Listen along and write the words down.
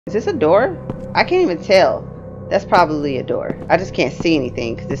Is this a door? I can't even tell. That's probably a door. I just can't see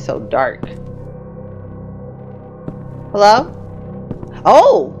anything because it's so dark. Hello?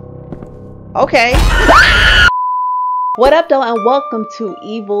 Oh! Okay. What up though, and welcome to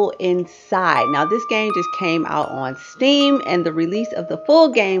Evil Inside. Now this game just came out on Steam and the release of the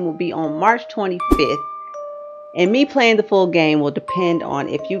full game will be on March 25th. And me playing the full game will depend on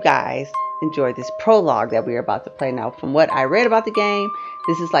if you guys enjoy this prologue that we're about to play. Now from what I read about the game,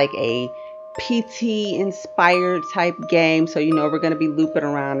 this is like a PT inspired type game. So you know we're going to be looping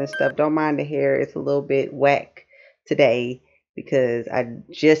around and stuff. Don't mind the hair, it's a little bit whack today because I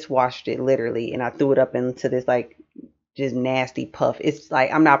just washed it literally and I threw it up into this like just nasty puff. It's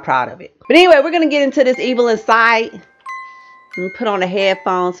like I'm not proud of it. But anyway, we're gonna get into this Evil Inside. Let me put on the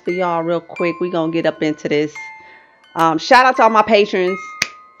headphones for y'all real quick. We're gonna get up into this. Shout out to all my patrons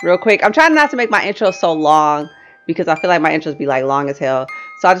real quick. I'm trying not to make my intro so long because I feel like my intros be like long as hell.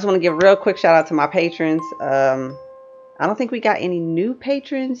 So I just want to give a real quick shout out to my patrons. I don't think we got any new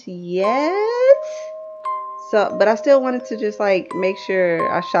patrons yet. So, but I still wanted to just like make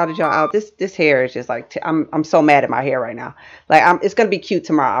sure I shouted y'all out. This hair is just like I'm so mad at my hair right now. Like it's gonna be cute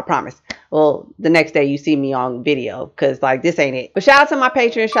tomorrow, I promise. Well, the next day you see me on video because like this ain't it. But shout out to my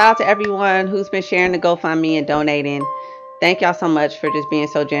patrons. Shout out to everyone who's been sharing the GoFundMe and donating. Thank y'all so much for just being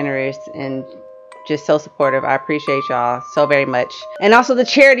so generous and just so supportive. I appreciate y'all so very much. And also the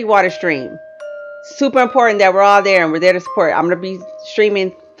charity water stream. Super important that we're all there and we're there to support. I'm gonna be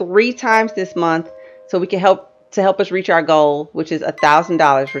streaming 3 times this month. So we can help us reach our goal, which is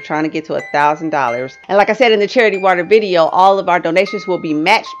 $1,000. We're trying to get to $1,000. And like I said in the charity water video, all of our donations will be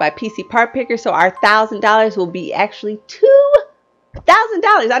matched by PC Part Picker. So our $1,000 will be actually $2,000.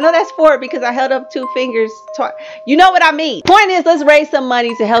 I know that's 4 because I held up 2 fingers. You know what I mean? Point is, let's raise some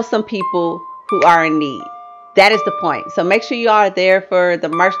money to help some people who are in need. That is the point. So make sure you are there for the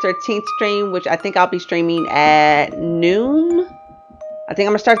March 13th stream, which I think I'll be streaming at noon. I think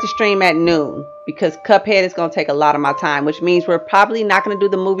I'm gonna start the stream at noon because Cuphead is gonna take a lot of my time, which means we're probably not gonna do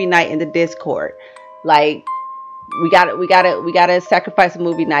the movie night in the Discord. Like we gotta sacrifice a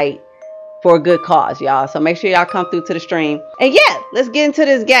movie night for a good cause, y'all. So make sure y'all come through to the stream. And yeah, let's get into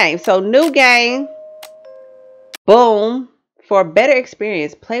this game. So new game, boom. For a better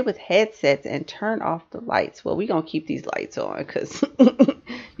experience, play with headsets and turn off the lights. Well, we gonna keep these lights on because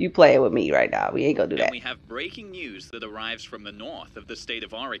you playing with me right now. We ain't gonna do that. And we have breaking news that arrives from the north of the state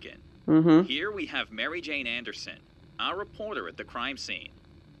of Oregon. Here we have Mary Jane Anderson, our reporter at the crime scene.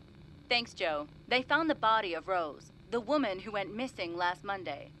 Thanks, Joe. They found the body of Rose, the woman who went missing last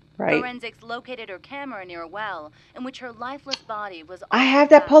Monday. Right. Forensics located her camera near a well in which her lifeless body was. I have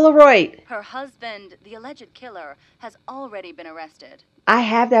that Polaroid. Her husband, the alleged killer, has already been arrested. I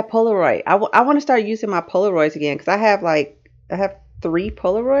have that Polaroid. I want to start using my Polaroids again because I have 3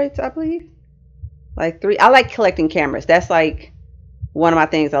 Polaroids, I believe. Like 3. I like collecting cameras. That's like one of my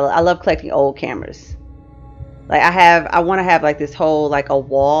things. I love collecting old cameras. Like I want to have like this whole like a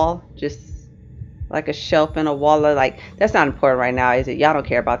wall, just like a shelf and a wall. Like that's not important right now, is it? Y'all don't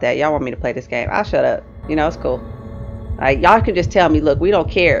care about that. Y'all want me to play this game. I'll shut up. You know, it's cool. Like y'all can just tell me, look, we don't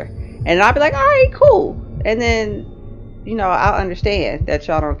care, and I'll be like, all right, cool. And then, you know, I'll understand that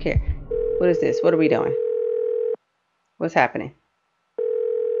y'all don't care. What is this? What are we doing? What's happening?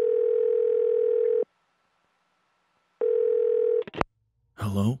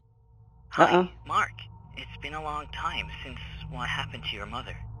 Hello? Hi, Mark. It's been a long time since what happened to your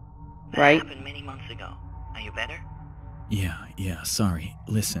mother. That Right. happened many months ago. Are you better? Yeah, sorry.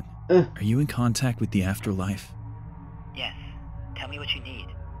 Listen, are you in contact with the afterlife? Yes. Tell me what you need.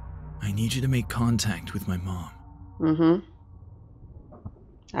 I need you to make contact with my mom.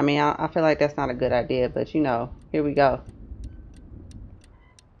 I mean, I feel like that's not a good idea, but you know, here we go.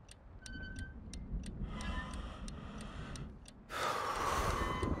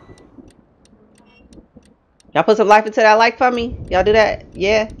 Y'all put some life into that like for me? Y'all do that?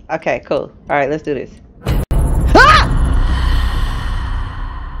 Yeah? Okay, cool. Alright, let's do this. Ah!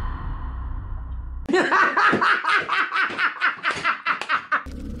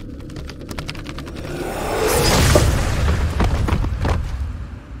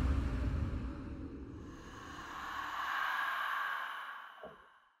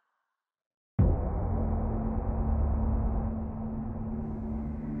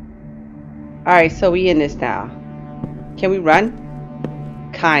 Alright, so we in this now. Can we run?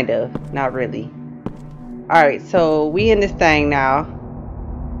 Kind of. Not really. Alright, so we in this thing now.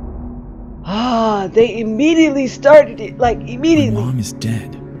 Ah, they immediately started it. Like, immediately. My mom is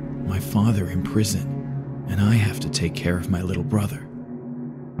dead. My father in prison. And I have to take care of my little brother.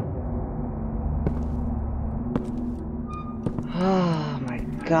 Oh my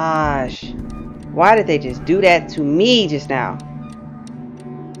gosh. Why did they just do that to me just now?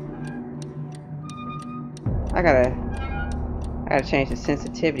 I gotta change the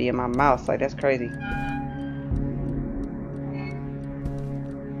sensitivity of my mouse. Like, that's crazy.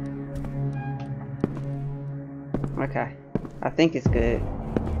 Okay. I think it's good.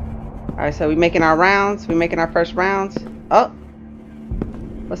 Alright, so we making our rounds. We making our first rounds. Oh!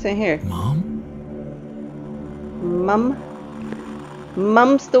 What's in here? Mom? Mum?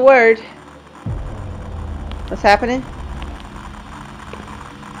 Mum's the word. What's happening?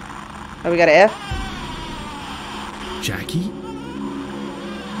 Oh, we got an F? Jackie?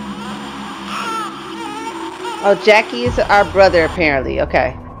 Oh, Jackie is our brother, apparently.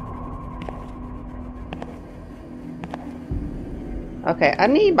 Okay. Okay, I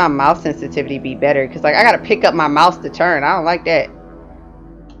need my mouse sensitivity to be better, because, like, I gotta pick up my mouse to turn. I don't like that.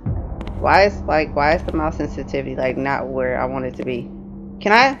 Why is the mouse sensitivity, like, not where I want it to be?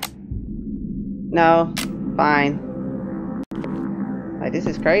 Can I? No. Fine. Like, this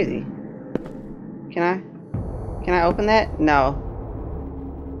is crazy. Can I open that? No.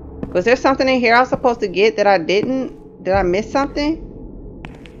 Was there something in here I was supposed to get that I didn't? Did I miss something?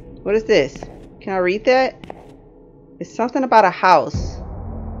 What is this? Can I read that? It's something about a house.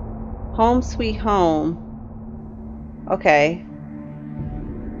 Home sweet home. Okay.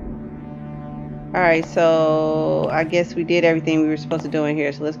 Alright, so I guess we did everything we were supposed to do in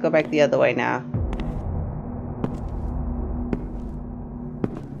here. So let's go back the other way now.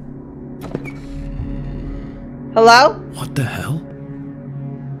 Hello? What the hell?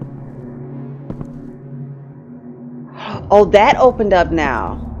 Oh, that opened up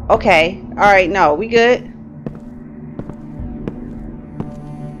now. Okay. Alright, no, we good.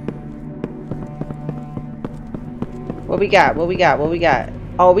 What we got? What we got? What we got?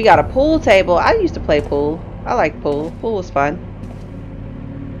 Oh, we got a pool table. I used to play pool. I like pool. Pool was fun.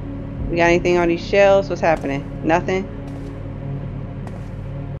 We got anything on these shelves? What's happening? Nothing?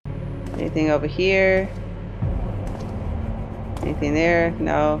 Anything over here? Anything there?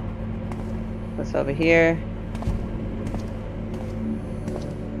 No. What's over here?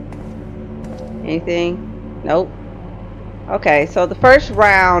 Anything? Nope. Okay, so the first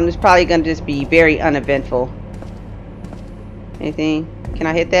round is probably going to just be very uneventful. Anything? Can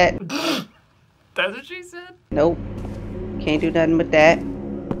I hit that? That's what she said? Nope. Can't do nothing with that.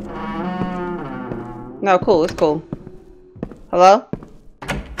 No, cool. It's cool. Hello?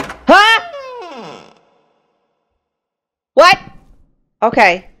 Huh? What?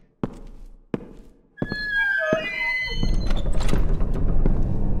 Okay.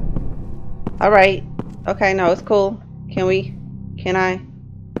 Alright. Okay, no, it's cool. Can I?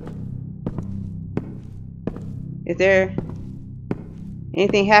 Is there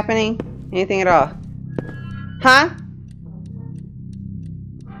anything happening? Anything at all? Huh?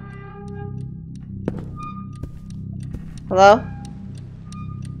 Hello?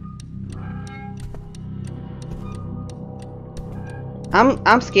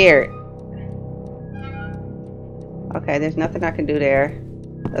 I'm scared. Okay, there's nothing I can do there.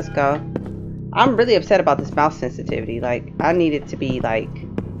 Let's go. I'm really upset about this mouse sensitivity. Like, I need it to be like,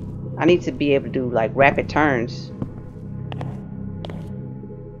 I need to be able to do like rapid turns.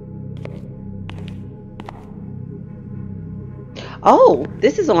 Oh,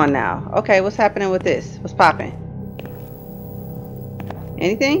 this is on now. Okay, what's happening with this? What's popping?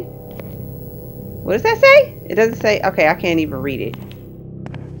 Anything? What does that say? It doesn't say. Okay, I can't even read it.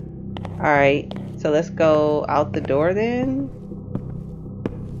 Alright, so let's go out the door then.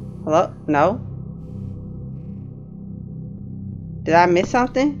 Hello? No? Did I miss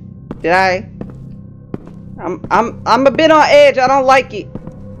something? Did I? I'm a bit on edge. I don't like it.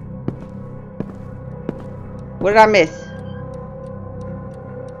 What did I miss?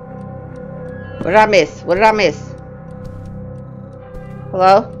 What did I miss? What did I miss?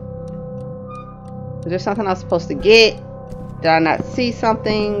 Hello? Is there something I was supposed to get? Did I not see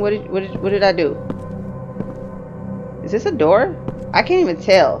something? What did I do? Is this a door? I can't even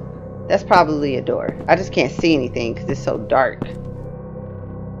tell. That's probably a door. I just can't see anything because it's so dark.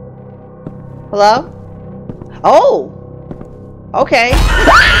 Hello? Oh! Okay.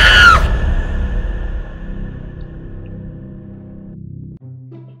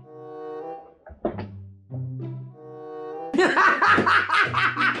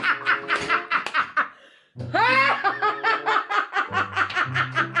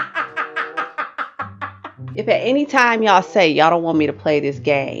 If at any time y'all say y'all don't want me to play this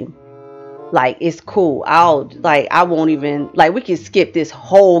game, like, it's cool. I won't even, like, we can skip this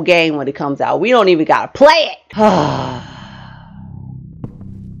whole game when it comes out. We don't even gotta play it.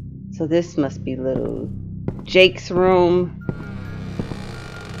 So this must be little Jake's room.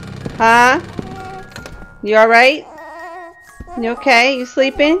 Huh? You alright? You okay? You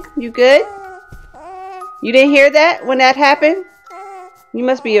sleeping? You good? You didn't hear that when that happened? You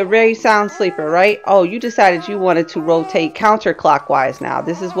must be a very sound sleeper, right? Oh, you decided you wanted to rotate counterclockwise now.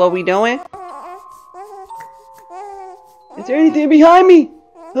 This is what we doing? Is there anything behind me?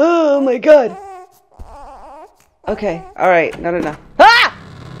 Oh my god. Okay, alright. No. Ah!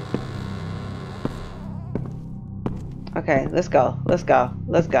 Okay, let's go. Let's go.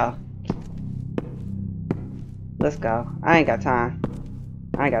 Let's go. Let's go. I ain't got time.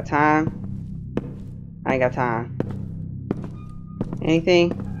 I ain't got time. I ain't got time.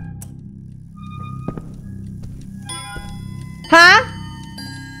 Anything? Huh?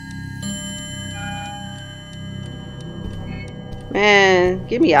 Man,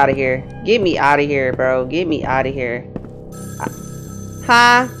 get me out of here. Get me out of here, bro. Get me out of here.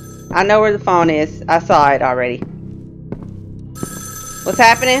 Huh? I know where the phone is. I saw it already. What's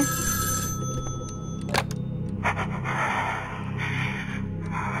happening?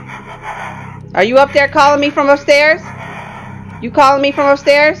 Are you up there calling me from upstairs? You calling me from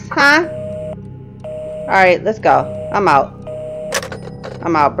upstairs? Huh? Alright, let's go. I'm out.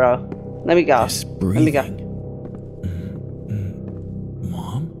 I'm out, bro. Let me go. Let me go.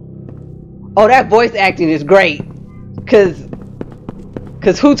 Mom? Oh, that voice acting is great. Cause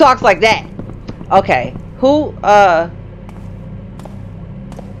who talks like that? Okay. Who,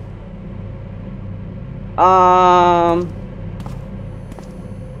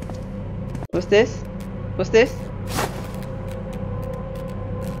 what's this? What's this?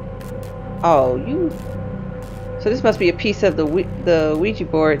 Oh, you. So this must be a piece of the Ouija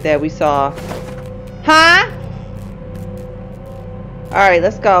board that we saw. Huh? All right,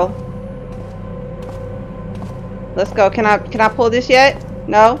 let's go. Let's go. Can I pull this yet?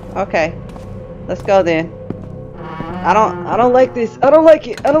 No? Okay. Let's go then. I don't like this. I don't like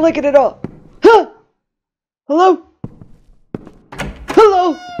it. I don't like it at all. Huh? Hello?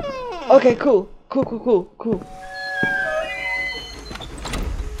 Hello? Okay, cool. Cool.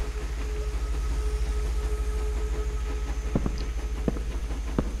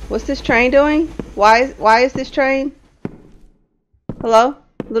 What's this train doing? Why is this train? Hello?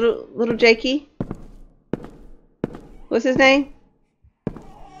 Little Jakey? What's his name?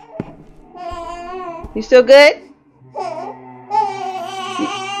 You still good?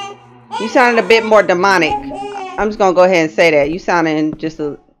 You sounded a bit more demonic. I'm just gonna go ahead and say that. You sounding just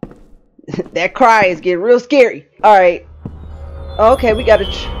a... that cry is getting real scary. Alright. Okay, we gotta...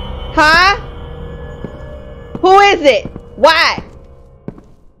 Huh? Who is it? Why?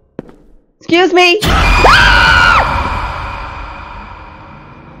 Excuse me?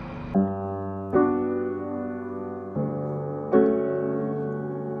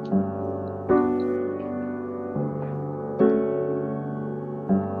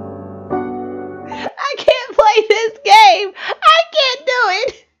 I can't play this game. I can't do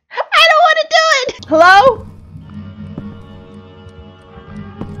it. I don't want to do it. Hello?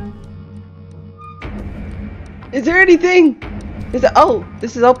 Is there anything? Is it? Oh,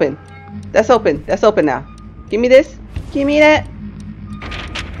 this is open. That's open. That's open now. Give me this. Give me that.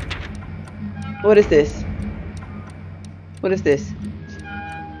 What is this? What is this?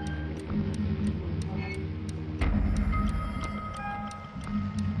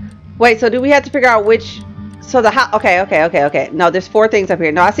 Wait, so do we have to figure out which... So the house... Okay. No, there's 4 things up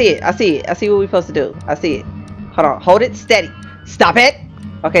here. No, I see it. I see what we're supposed to do. I see it. Hold on. Hold it steady. Stop it.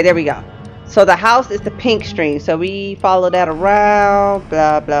 Okay, there we go. So the house is the pink string. So we follow that around.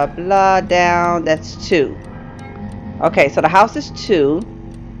 Blah, blah, blah. Down. That's 2. Okay, so the house is 2.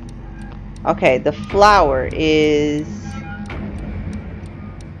 Okay, the flower is...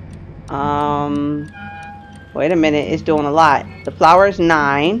 Wait a minute. It's doing a lot. The flower is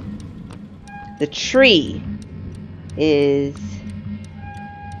 9. The tree is...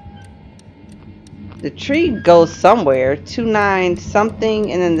 The tree goes somewhere. 2, 9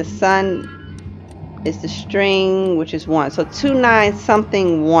 something. And then the sun... is the string, which is 1. So 2, 9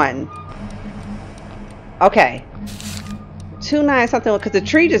 something 1. Okay. 2, 9 something 1, because the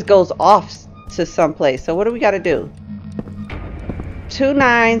tree just goes off to someplace. So what do we got to do? 2,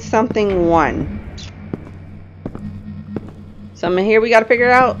 9 something 1. Something here we got to figure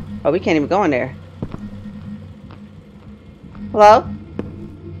out. Oh, we can't even go in there. Hello?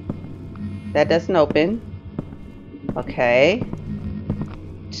 That doesn't open. Okay.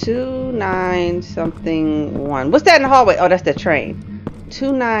 2, 9 something 1. What's that in the hallway? Oh, that's the train.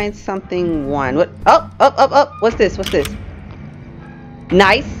 2, 9 something 1. What? Up. What's this?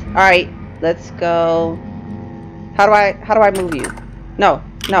 Nice. All right, let's go. How do I move you? No.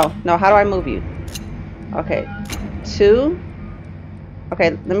 How do I move you? Okay. 2.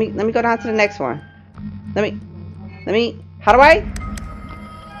 Okay, let me go down to the next one. Let me, how do I?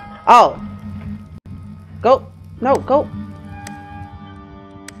 Oh. Go, no, go.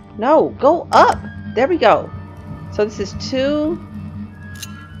 No, go up. There we go. So this is 2,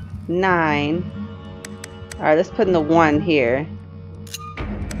 9. All right, let's put in the 1 here.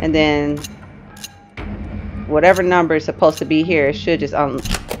 And then whatever number is supposed to be here, it should just,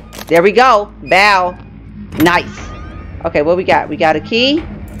 there we go. Bow. Nice. Okay, what we got? We got a key.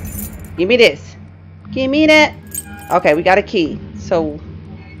 Give me this. Give me that. Okay, we got a key. So,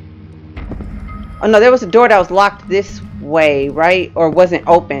 oh no, there was a door that was locked this way, right? Or wasn't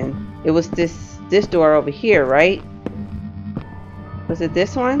open. It was this door over here, right? Was it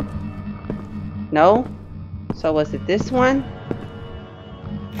this one? No. So was it this one?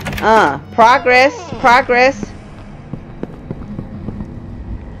 Progress.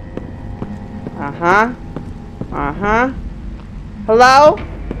 Hello?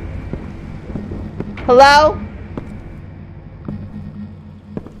 Hello?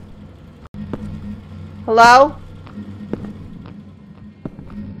 Hello?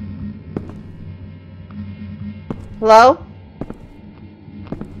 Hello?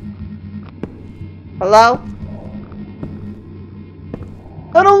 Hello?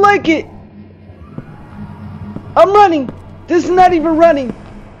 I don't like it. I'm running. This is not even running.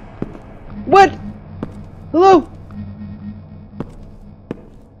 What? Hello?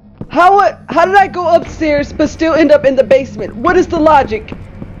 How did I go upstairs but still end up in the basement? What is the logic?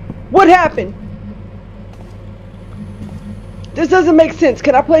 What happened? This doesn't make sense.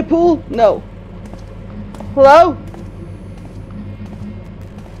 Can I play pool? No. Hello?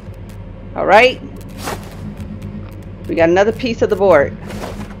 Alright. We got another piece of the board.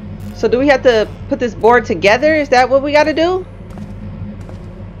 So do we have to put this board together? Is that what we got to do?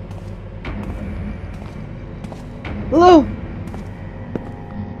 Hello?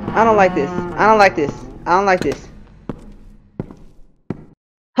 I don't like this. I don't like this. I don't like this.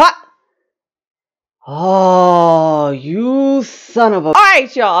 Ha! Oh, you son of a...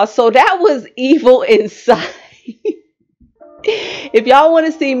 Alright, y'all. So that was Evil Inside. If y'all want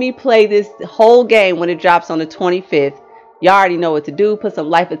to see me play this whole game when it drops on the 25th, y'all already know what to do. Put some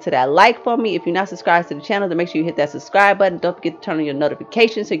life into that like for me. If you're not subscribed to the channel, then make sure you hit that subscribe button. Don't forget to turn on your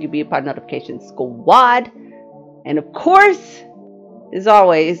notifications so you can be a part of the notification squad. And of course, as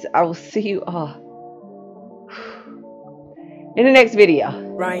always, I will see you all in the next video.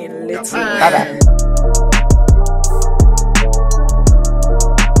 Bye bye.